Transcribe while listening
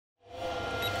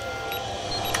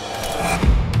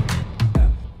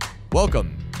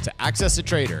Welcome to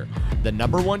AccessATrader, the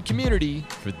 #1 community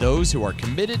for those who are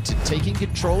committed to taking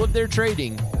control of their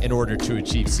trading in order to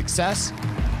achieve success,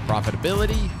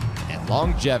 profitability, and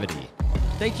longevity.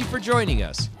 Thank you for joining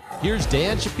us. Here's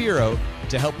Dan Shapiro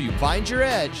to help you find your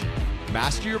edge,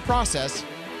 master your process,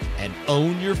 and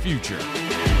own your future.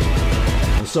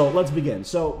 So let's begin.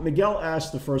 So Miguel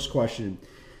asked the first question,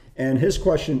 and his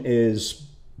question is,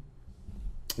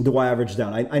 do I average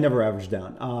down? I never average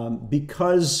down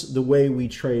because the way we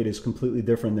trade is completely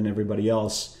different than everybody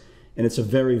else, and it's a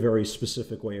very, very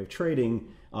specific way of trading.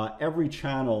 Every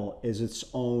channel is its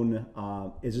own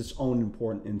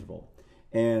important interval.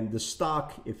 And the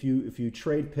stock, if you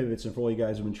trade pivots, and for all you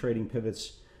guys who've been trading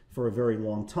pivots for a very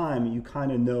long time, you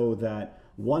kind of know that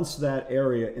once that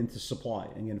area into supply,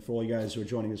 and again, for all you guys who are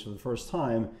joining us for the first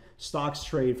time, stocks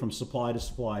trade from supply to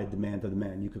supply, demand to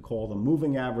demand. You could call them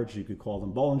moving average, you could call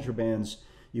them Bollinger Bands,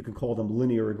 you could call them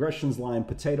linear regressions line,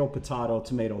 potato, potato,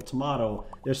 tomato, tomato.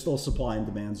 They're still supply and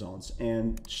demand zones.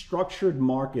 And structured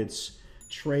markets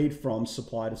trade from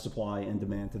supply to supply and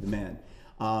demand to demand.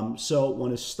 So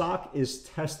when a stock is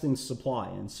testing supply,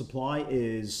 and supply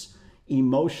is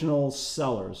emotional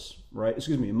sellers, right?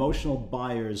 Excuse me, emotional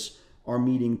buyers are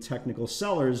meeting technical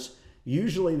sellers.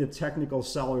 Usually the technical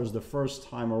sellers the first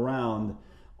time around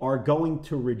are going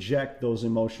to reject those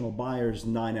emotional buyers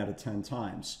 9 out of 10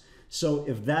 times. So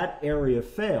if that area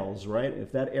fails, right,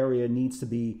 if that area needs to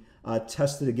be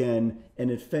tested again and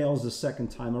it fails the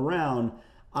second time around,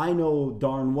 I know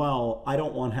darn well I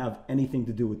don't want to have anything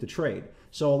to do with the trade.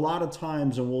 So a lot of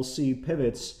times, and we'll see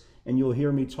pivots, and you'll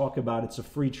hear me talk about it's a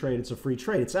free trade, it's a free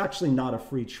trade. It's actually not a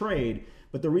free trade.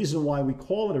 But the reason why we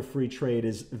call it a free trade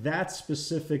is that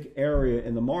specific area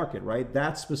in the market, right?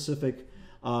 That specific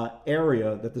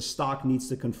area that the stock needs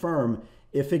to confirm.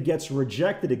 If it gets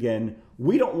rejected again,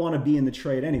 we don't want to be in the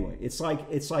trade anyway. It's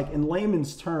like in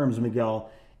layman's terms, Miguel,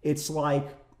 it's like,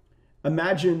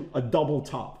 imagine a double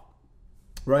top,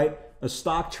 right? A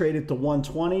stock traded to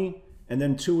 120, and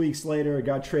then 2 weeks later it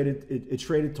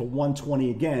traded to 120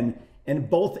 again, and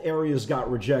both areas got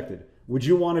rejected. Would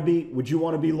you want to be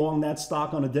long that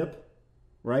stock on a dip,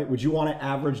 right? Would you want to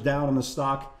average down on a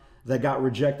stock that got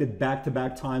rejected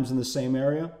back-to-back times in the same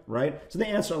area, right? So the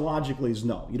answer logically is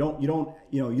no. You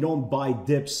don't buy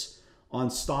dips on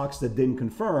stocks that didn't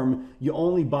confirm. You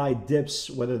only buy dips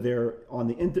whether they're on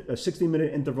the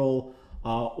 60-minute interval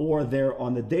or they're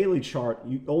on the daily chart.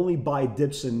 You only buy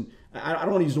dips in, I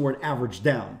don't want to use the word average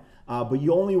down, but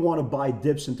you only want to buy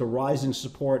dips into rising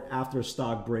support after a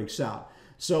stock breaks out.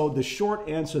 So the short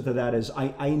answer to that is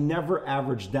I never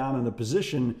average down on a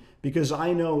position because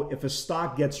I know if a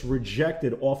stock gets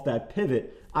rejected off that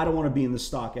pivot, I don't want to be in the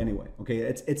stock anyway. Okay,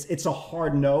 it's a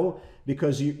hard no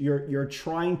because you're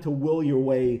trying to will your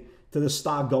way to the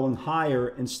stock going higher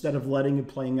instead of letting it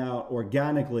playing out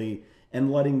organically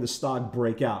and letting the stock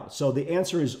break out. So the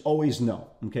answer is always no,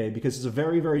 okay, because it's a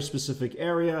very, very specific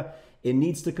area. It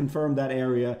needs to confirm that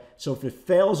area. So if it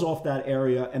fails off that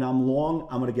area and I'm long,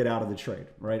 I'm going to get out of the trade,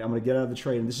 right? I'm going to get out of the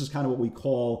trade, and this is kind of what we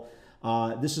call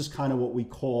a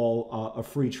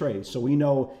free trade. So we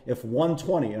know if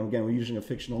 120, and again we're using a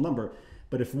fictional number,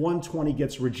 but if 120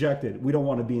 gets rejected, we don't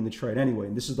want to be in the trade anyway.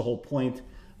 And this is the whole point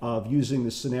of using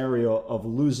the scenario of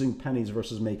losing pennies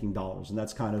versus making dollars, and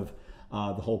that's kind of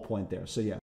the whole point there. So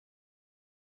yeah,